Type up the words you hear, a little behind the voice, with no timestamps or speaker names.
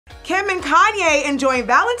Kim and Kanye enjoying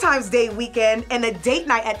Valentine's Day weekend and a date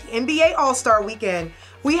night at the NBA All-Star Weekend.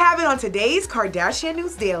 We have it on today's Kardashian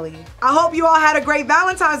News Daily. I hope you all had a great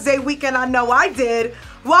Valentine's Day weekend. I know I did.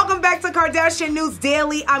 Welcome back to Kardashian News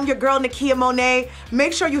Daily. I'm your girl, Nakia Monet.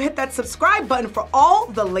 Make sure you hit that subscribe button for all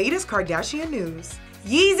the latest Kardashian news.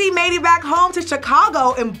 Yeezy made it back home to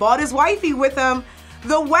Chicago and brought his wifey with him.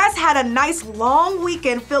 The West had a nice long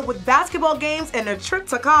weekend filled with basketball games and a trip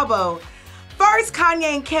to Cabo. First, Kanye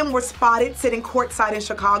and Kim were spotted sitting courtside in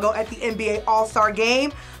Chicago at the NBA All-Star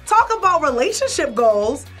Game. Talk about relationship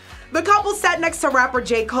goals. The couple sat next to rapper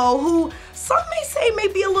J. Cole, who some may say may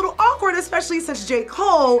be a little awkward, especially since J.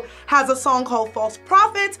 Cole has a song called False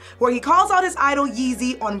Prophets, where he calls out his idol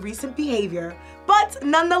Yeezy on recent behavior. But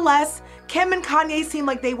nonetheless, Kim and Kanye seemed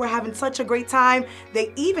like they were having such a great time.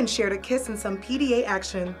 They even shared a kiss and some PDA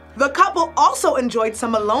action. The couple also enjoyed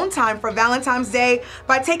some alone time for Valentine's Day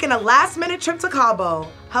by taking a last-minute trip to Cabo.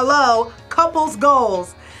 Hello, couples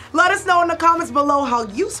goals. Let us know in the comments below how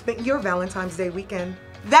you spent your Valentine's Day weekend.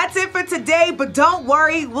 That's it for today, but don't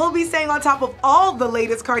worry, we'll be staying on top of all the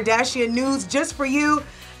latest Kardashian news just for you.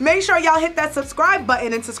 Make sure y'all hit that subscribe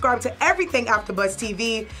button and subscribe to everything AfterBuzz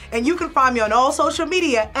TV. And you can find me on all social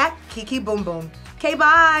media at Kiki Boom Boom. Okay,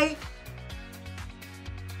 bye.